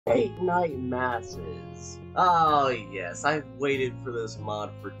Eight Night Masses. Oh yes, I've waited for this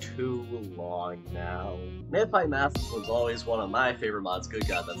mod for too long now. Night Masses was always one of my favorite mods. Good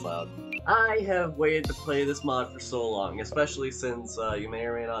god, that's loud. I have waited to play this mod for so long, especially since you may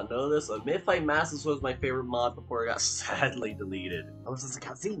or may not know this. Midfight Masses was my favorite mod before it got sadly deleted. Oh, is this a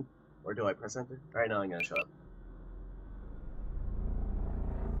cutscene? Or do I press enter? Alright, now I'm gonna show up.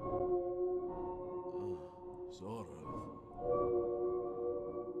 Sort of.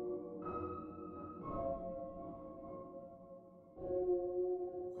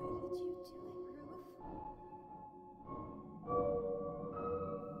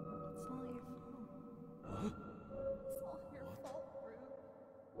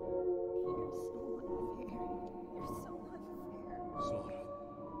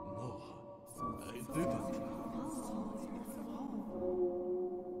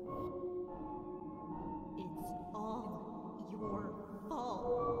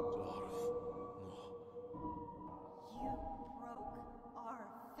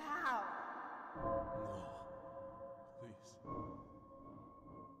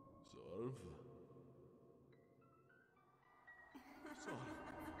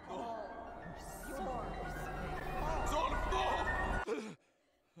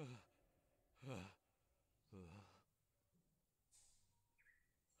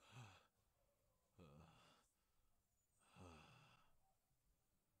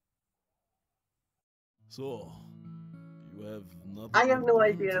 So, you have nothing. I have no to do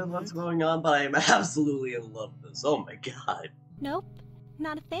idea tonight? what's going on, but I am absolutely in love with this. Oh my god. Nope,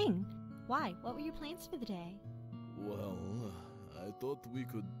 not a thing. Why? What were your plans for the day? Well, I thought we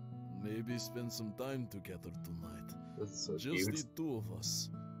could maybe spend some time together tonight. This is so Just cute. the two of us.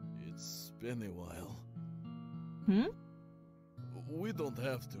 It's been a while. Hmm? We don't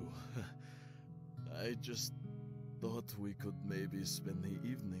have to. I just thought we could maybe spend the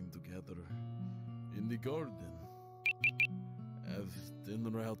evening together in the garden. Have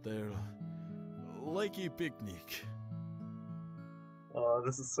dinner out there, like a picnic. Oh,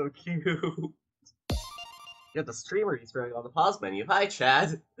 this is so cute. You got the streamer Easter egg on the pause menu. Hi,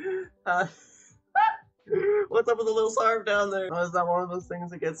 Chad. What's up with the little sarv down there? Oh, is that one of those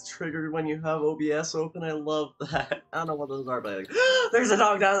things that gets triggered when you have OBS open? I love that. I don't know what those are, but there's a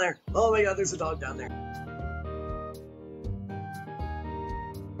dog down there. Oh my god, there's a dog down there.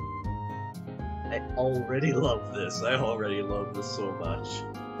 I already love this. I already love this so much.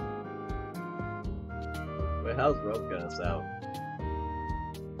 Wait, how's Rogue gonna sound?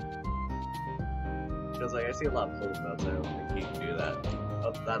 Because like I see a lot of pull notes. I don't think he can do that.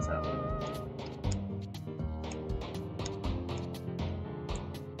 Oh, that's how.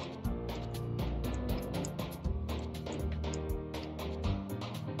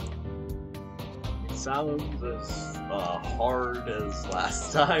 It sounds as hard as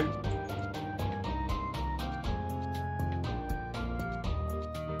last time.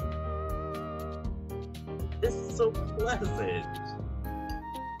 This is so pleasant.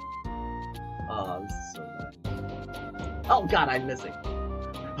 Oh, this is so nice. Oh god, I'm missing.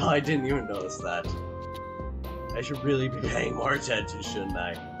 Oh, I didn't even notice that. I should really be paying more attention, shouldn't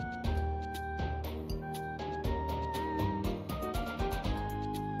I?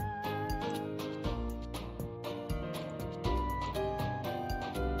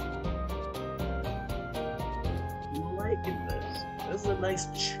 I'm liking this. This is a nice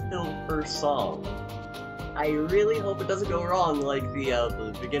chill first song. I really hope it doesn't go wrong like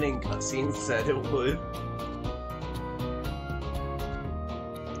the beginning cutscene said it would.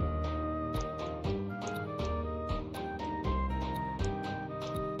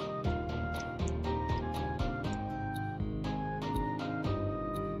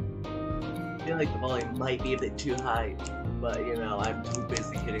 I feel like the volume might be a bit too high, but you know, I'm too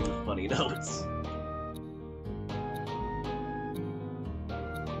busy hitting the funny notes.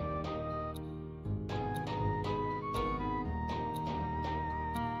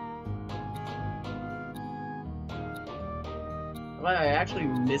 But I actually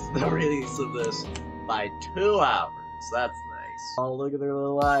missed the release of this by 2 hours. That's nice. Oh, look at their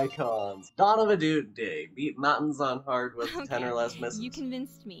little icons. Dawn of a Dude Day. Beat mountains on hard with 10 or less misses. You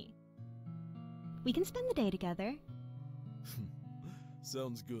convinced me. We can spend the day together.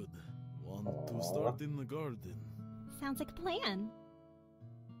 Sounds good. Want to start in the garden? Sounds like a plan.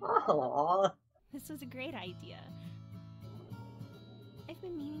 Aww. This was a great idea. I've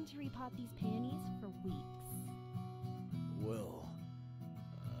been meaning to repot these peonies for weeks. Well,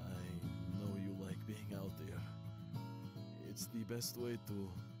 I know you like being out there. It's the best way to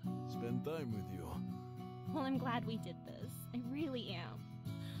spend time with you. Well, I'm glad we did this. I really am.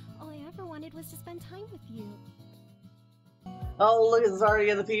 All I ever wanted was to spend time with you. Oh, look, it's already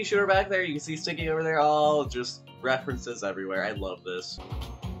in the pea shooter back there. You can see Sticky over there. Oh, just references everywhere. I love this.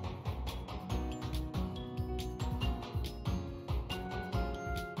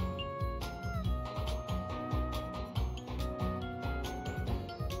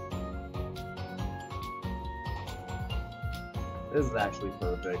 This is actually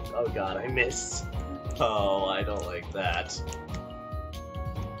perfect. Oh god, I missed. Oh, I don't like that.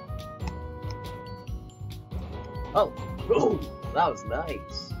 Oh! Ooh! That was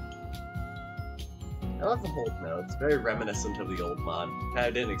nice. I love the hold note. It's very reminiscent of the old mod. I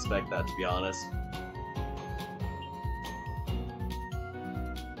didn't expect that, to be honest.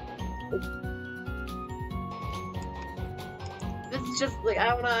 This is just, like, I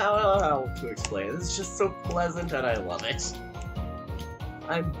don't know how to explain it. This is just so pleasant and I love it.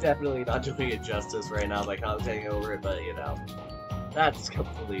 I'm definitely not doing it justice right now by commentating over it, but, you know, that's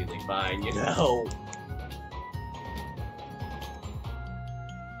completely fine, you know?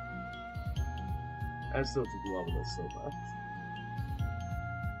 I still just love this so much.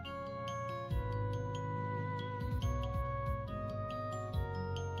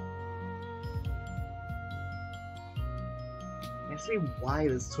 I see why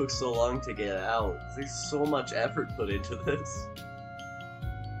this took so long to get out. There's so much effort put into this.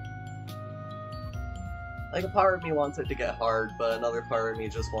 Like, a part of me wants it to get hard, but another part of me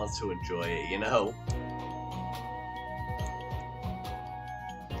just wants to enjoy it, you know?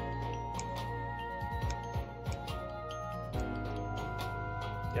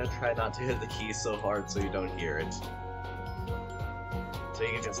 You gotta try not to hit the keys so hard so you don't hear it. So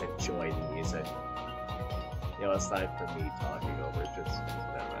you can just enjoy the music. You know, aside from me talking over it, just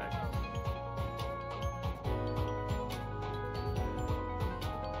never mind.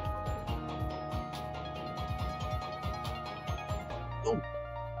 Oh!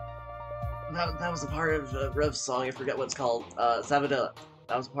 That was a part of Rev's song, I forget what it's called. Zavadilla.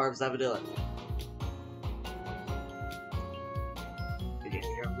 That was a part of Zavadilla.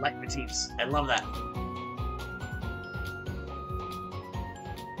 You're leitmotifs. I love that.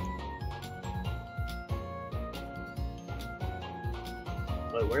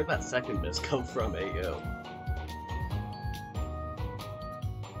 Wait, where'd that second miss come from, Ayo?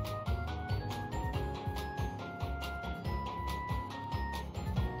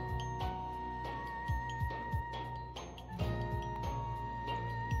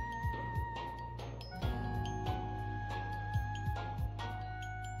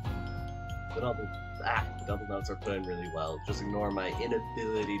 The double notes are put in really well. Just ignore my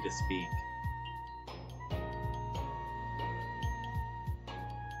inability to speak.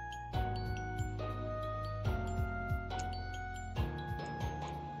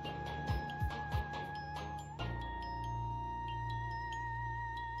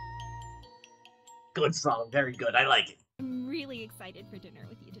 Good song, very good, I like it. I'm really excited for dinner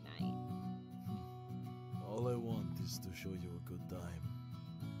with you tonight. All I want is to show you a good time.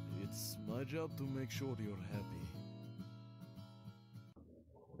 It's my job to make sure you're happy.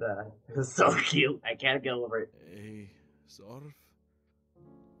 That's so cute. I can't get over it. Hey, Sarf?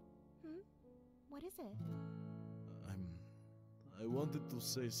 What is it? I wanted to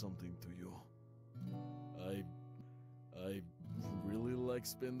say something to you. I really like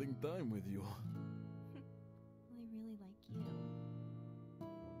spending time with you. I really like you.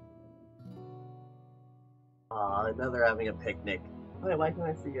 Aw, now they're having a picnic. Wait, why can't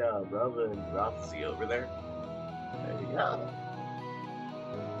I see Rova and Rothsey over there? There you go.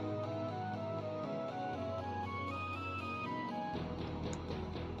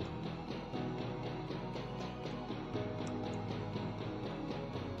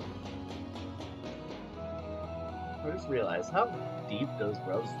 I just realized, how deep does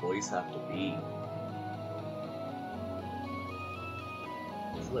Rove's voice have to be?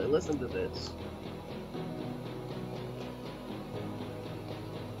 Listen to this.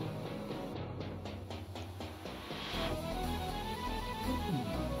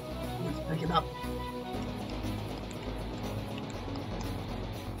 Pick it up.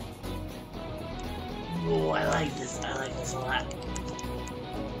 Oh, I like this a lot.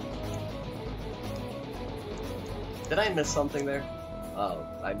 Did I miss something there? Oh,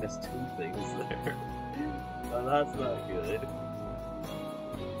 I missed two things there. Oh, that's not good.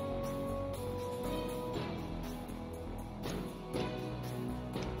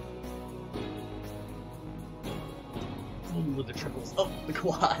 Ooh, the triples. Oh, the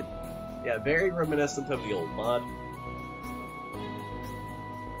quad. Yeah, very reminiscent of the old mod.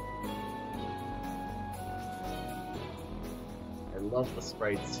 I love the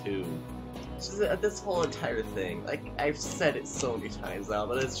sprites too. Just, this whole entire thing, like, I've said it so many times now,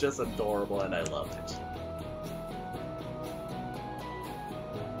 but it's just adorable and I love it.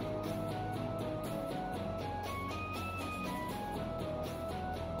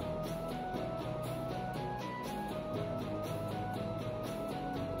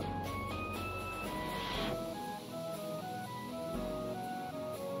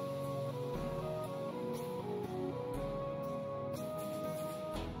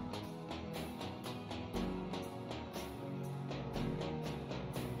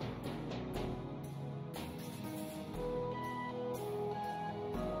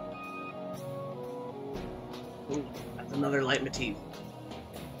 Ooh, that's another leitmotif.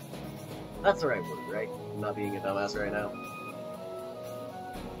 That's the right word, right? I'm not being a dumbass right now.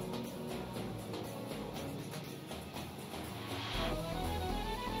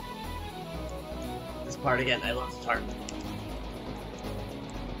 This part again, I love this part.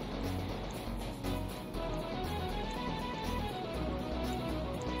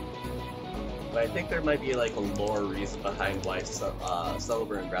 But I think there might be like a lore reason behind why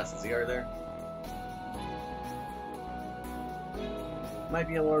Celeber and Grassy are there. Might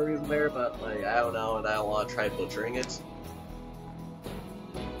be a lore reason there, but like I don't know, and I don't want to try butchering it.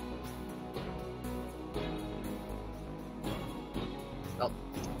 Oh,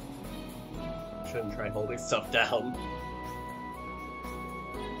 shouldn't try holding stuff down.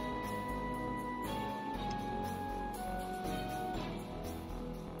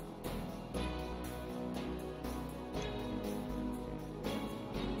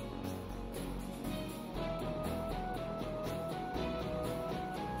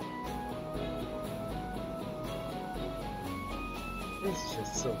 It's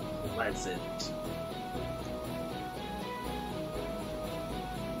just so pleasant.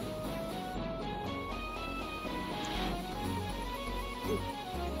 Ooh.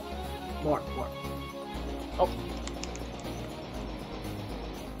 More. Oh.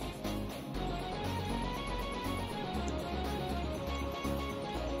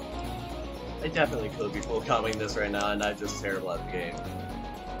 I definitely could be full coming this right now, and I'm just terrible at the game.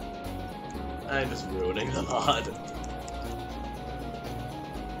 I'm just ruining the mod.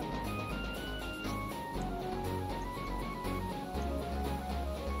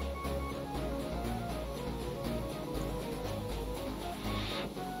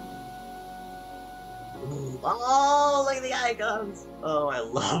 Oh, look at the icons! Oh, I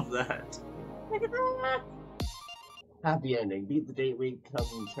love that. Look at that! Happy ending. Beat the date week,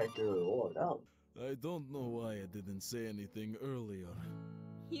 come check your reward. Oh. I don't know why I didn't say anything earlier.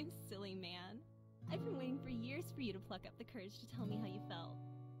 You silly man. I've been waiting for years for you to pluck up the courage to tell me how you felt.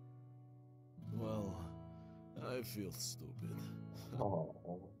 Well, I feel stupid. Oh.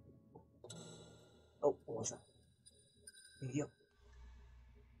 Oh, what was that? Yo.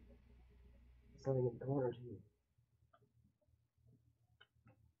 Something in the corner too.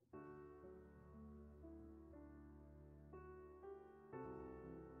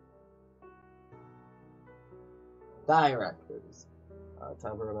 Directors.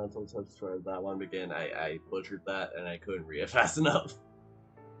 Temperamental to destroy that one again. I butchered that and I couldn't read it fast enough.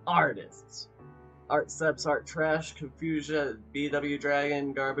 Artists. Art Steps, Art Trash, Confusion, BW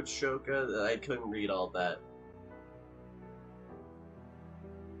Dragon, Garbage Shoka. I couldn't read all that.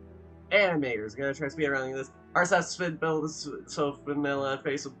 Animators, gonna try speed around this. Art Steps, Spin Build, so vanilla,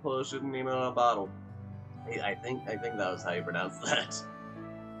 face of pollution, Nemo in a bottle. I think that was how you pronounce that.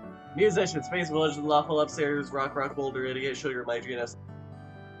 Musician, Space Village, Lawful Upstairs, Rock Boulder, Idiot, Sugar, My GNS.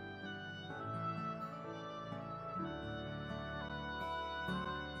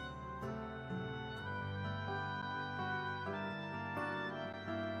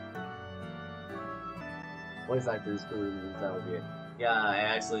 Voice actors, that would be it. Yeah, I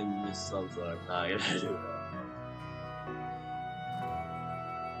actually missed some, so I'm not gonna do that.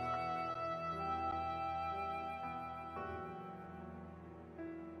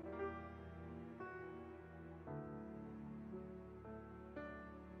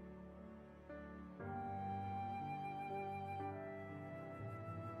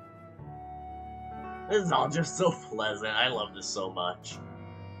 This is all just so pleasant. I love this so much.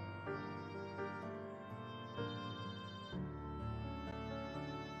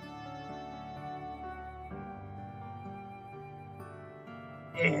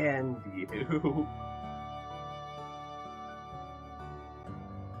 And you.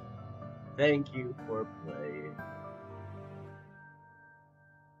 Thank you for playing.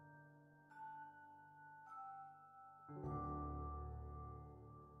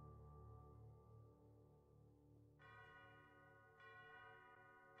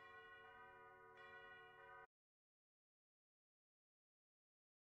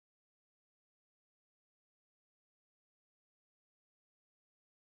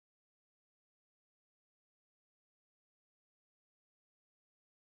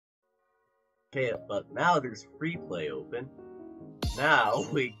 Okay, but now there's free play open. Now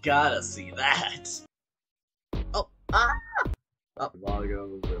we gotta see that. Oh, ah! Oh,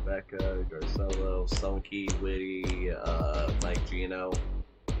 Lago, Rebecca, Garcello, Sunky, Witty, Mike Gino.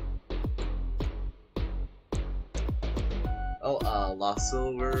 Oh, Lost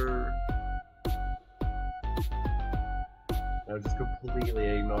Silver. I'm just completely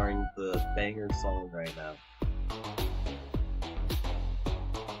ignoring the banger song right now.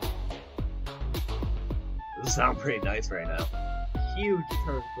 sound pretty nice right now. Huge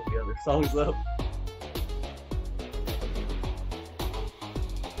turn from the other songs though.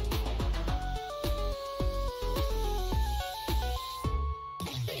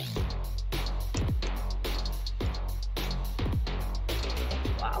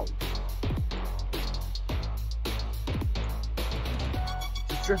 Wow.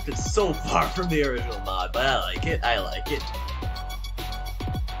 This drift is so far from the original mod, but I like it. I like it.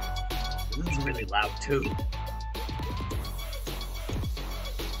 This is really loud too.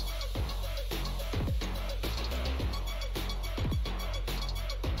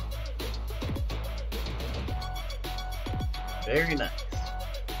 Very nice.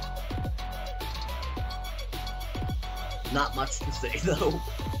 Not much to say though.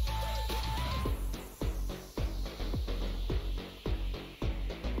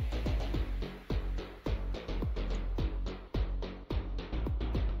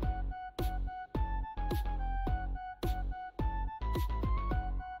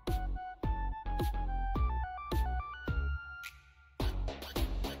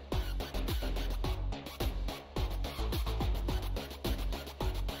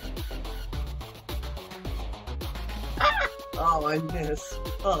 Oh, I miss.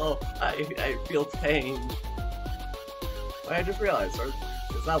 Oh, I feel pain. I just realized,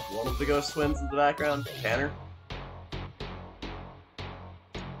 is that one of the ghost twins in the background? Tanner?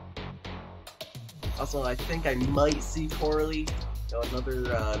 Also, I think I might see Coralie,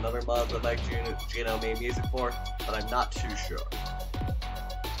 another mod that Mike Gino made music for, but I'm not too sure.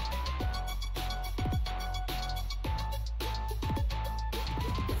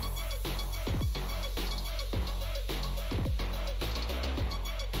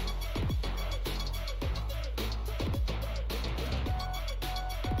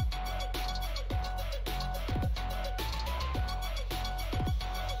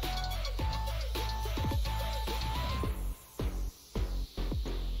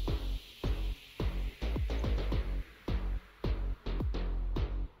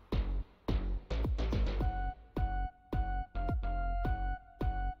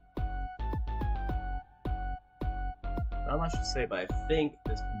 Not much to say, but I think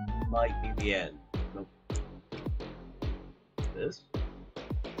this might be the end. Nope. This?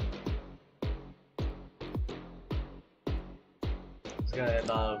 It's gonna end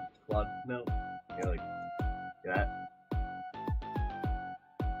on Claude. Nope. Yeah, like that.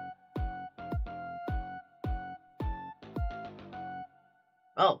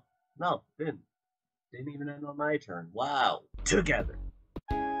 Oh, no, didn't even end on my turn. Wow. Together.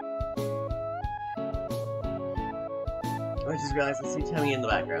 I just realized I see Temmie in the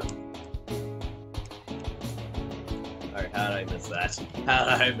background. Alright, how did I miss that? How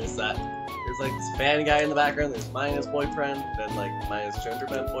did I miss that? There's like this fan guy in the background, there's Maya's boyfriend, then like Maya's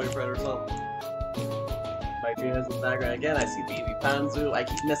genderbend boyfriend or something. My Gina's in the background again, I see Bibi Panzu. I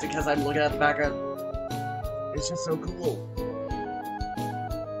keep missing because I'm looking at the background. It's just so cool.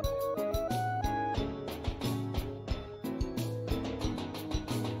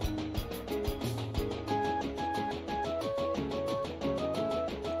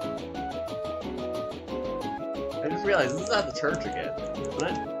 I just realized this is at the church again, isn't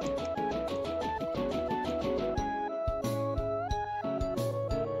it?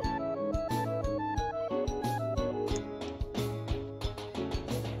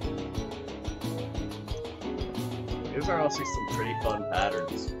 These are also some pretty fun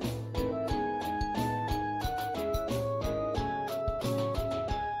patterns.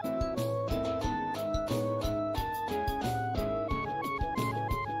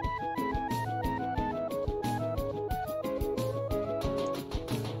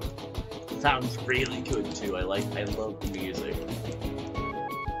 Sounds really good too. I love the music.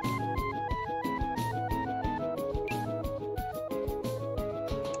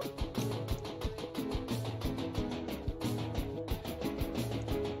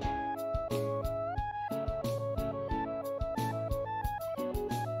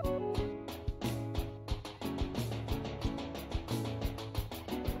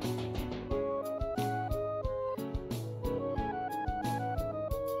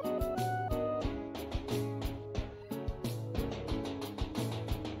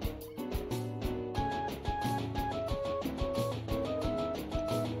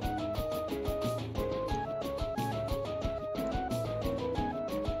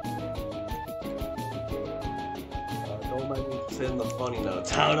 Don't mind me saying the funny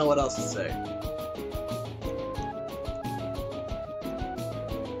notes. I don't know what else to say.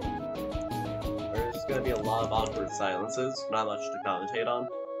 There's just gonna be a lot of awkward silences, not much to commentate on.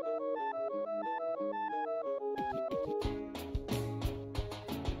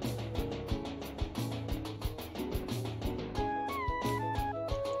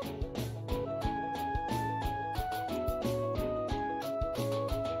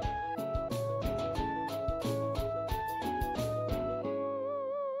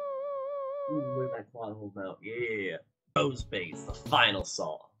 on, hold out. Yeah. Rose Base, the final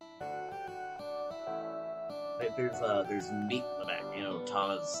song. Like, there's meat in the back, you know,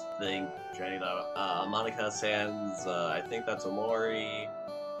 Tana's thing, Jenny, Monica Sands, I think that's Omori.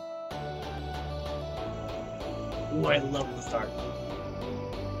 Ooh, I love the start.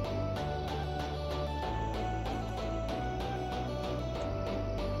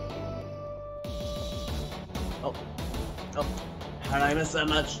 Oh. Oh. How did I miss that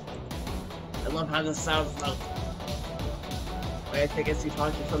much? I love how this sounds though. Wait, I think I see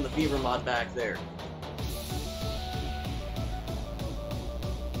talking from the Fever mod back there.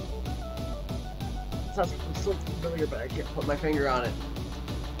 It sounds so familiar, but I can't put my finger on it.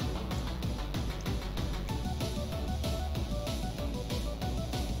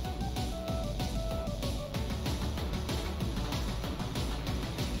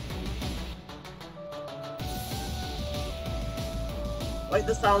 Wait,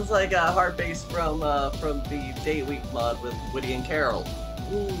 this sounds like a hard bass from the Day Week mod with Woody and Carol.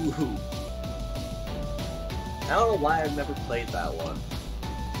 Ooh. I don't know why I've never played that one.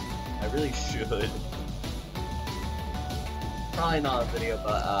 I really should. Probably not a video,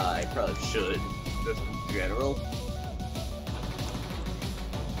 but I probably should, just in general.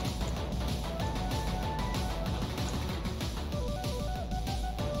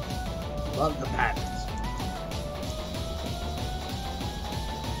 Love the patterns.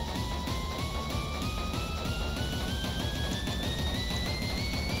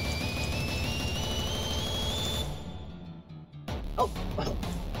 Oh!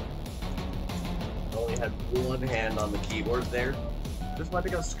 Only had one hand on the keyboard there. Just wanted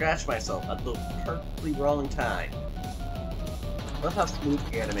to go scratch myself at the perfectly wrong time. Love how smooth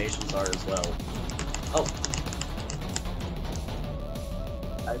the animations are as well. Oh!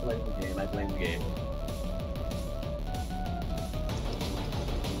 I blame the game, I blame the game.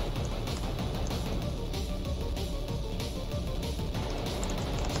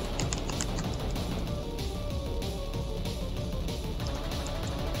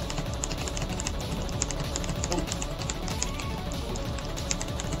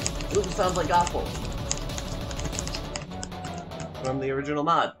 Ooh, sounds like gospel. From the original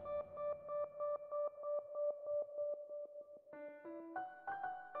mod.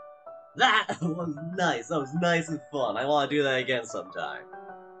 That was nice. That was nice and fun. I want to do that again sometime.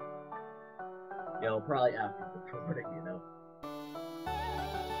 You know, probably after the recording, you know.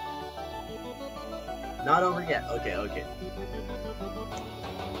 Not over yet. Okay, okay.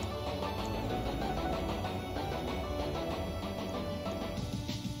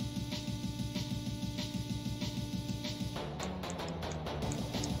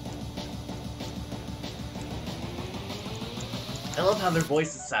 I love how their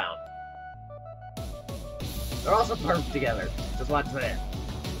voices sound. They're also perfect together. Just want to say it.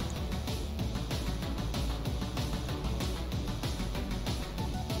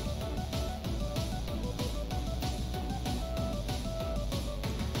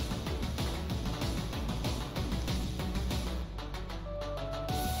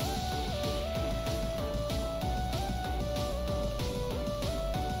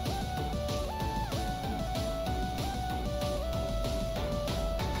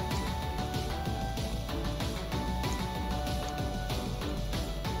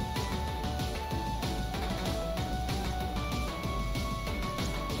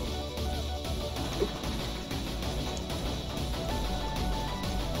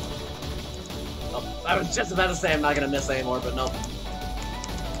 I was just about to say I'm not gonna miss anymore, but nope.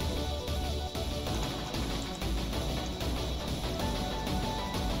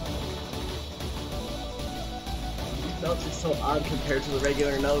 These notes are so odd compared to the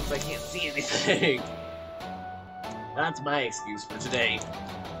regular notes, I can't see anything. That's my excuse for today.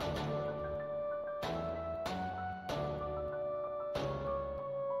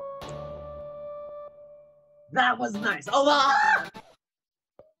 That was nice! Oh, ah!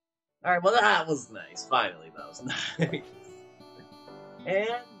 Alright, well that was nice. Finally, that was nice.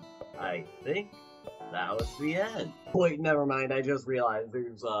 And I think that was the end. Wait, never mind. I just realized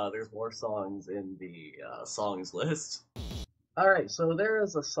there's more songs in the songs list. Alright, so there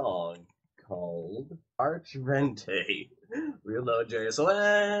is a song called Archvente. Real no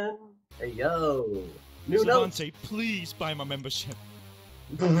JSON. Hey yo. New notes. Savante, please buy my membership.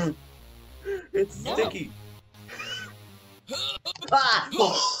 It's sticky. Ah!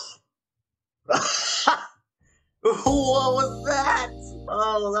 What was that?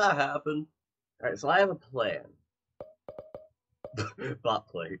 Oh, that happened. Alright, so I have a plan. Bot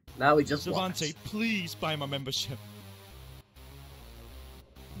play. Now we just Savante, watch. please buy my membership.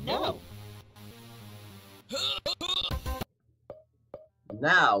 No.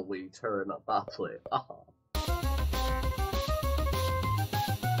 Now we turn up our play. Oh.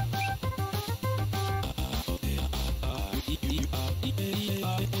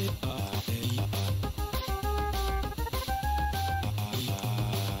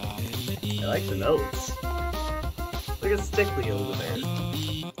 I like the notes. Look at Stickly over there.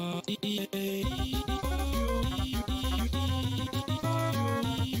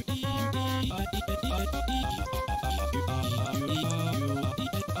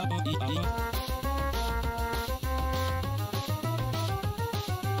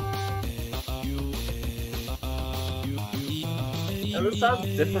 And this sounds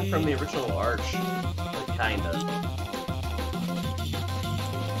different from the original Arch. Kinda.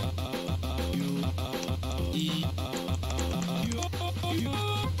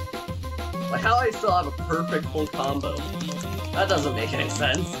 Like how I still have a perfect full combo. That doesn't make any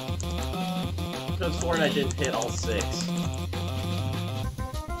sense. Could have sworn I didn't hit all 6.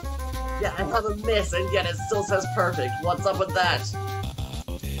 Yeah, I have a miss and yet it still says perfect. What's up with that?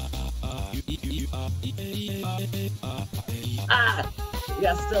 Ah!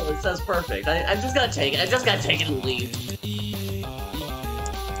 Yeah, still, it says perfect. I'm just gonna take it. I just gotta take it and leave.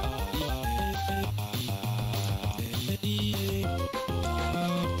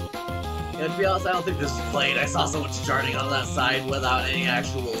 And to be honest, I don't think this is played. I saw so much charting on that side without any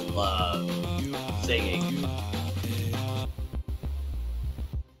actual, singing.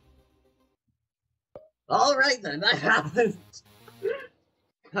 Alright then, that happened!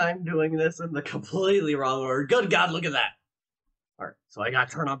 I'm doing this in the completely wrong order. Good God, look at that! Alright, so I gotta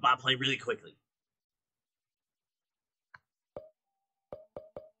turn on bot play really quickly.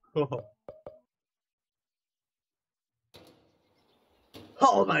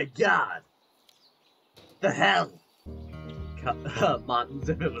 Oh my God! The hell? Montans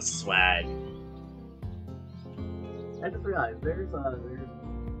if it was swag. I just realized there's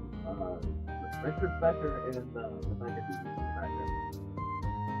Retrospector and Rebecca TV background.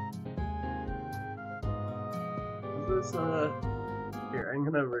 Is this here, I'm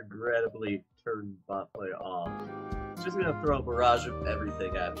gonna regrettably turn bot play off. It's just gonna throw a barrage of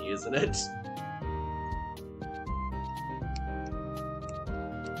everything at me, isn't it?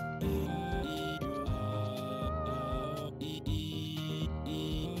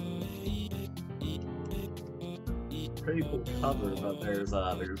 Pretty cool cover, but there's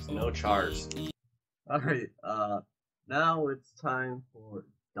no charts. Alright, now it's time for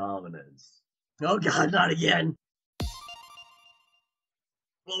dominance. Oh God, not again!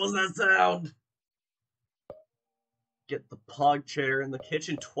 What was that sound? Get the pog chair in the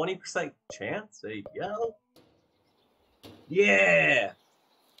kitchen, 20% chance? There you go. Yeah!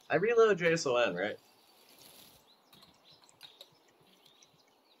 I reload JSON, right?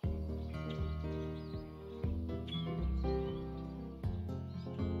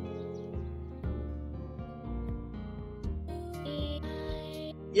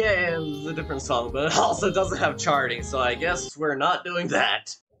 Yeah, this is a different song, but it also doesn't have charting, so I guess we're not doing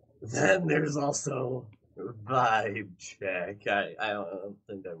that. Then there's also vibe check. I don't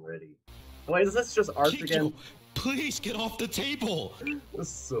think I'm ready. Wait, is this just Arch again? Please get off the table! This is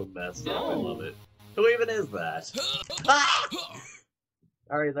so messed up, I love it. Who even is that? Ah!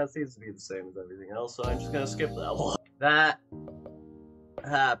 Alright, that seems to be the same as everything else, so I'm just gonna skip that one. That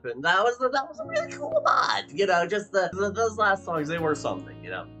happened. That was a really cool mod. You know, just those last songs, they were something, you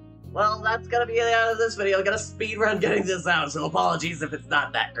know. Well, that's gonna be the end of this video. I'm gonna speedrun getting this out, so apologies if it's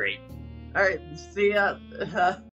not that great. Alright, see ya.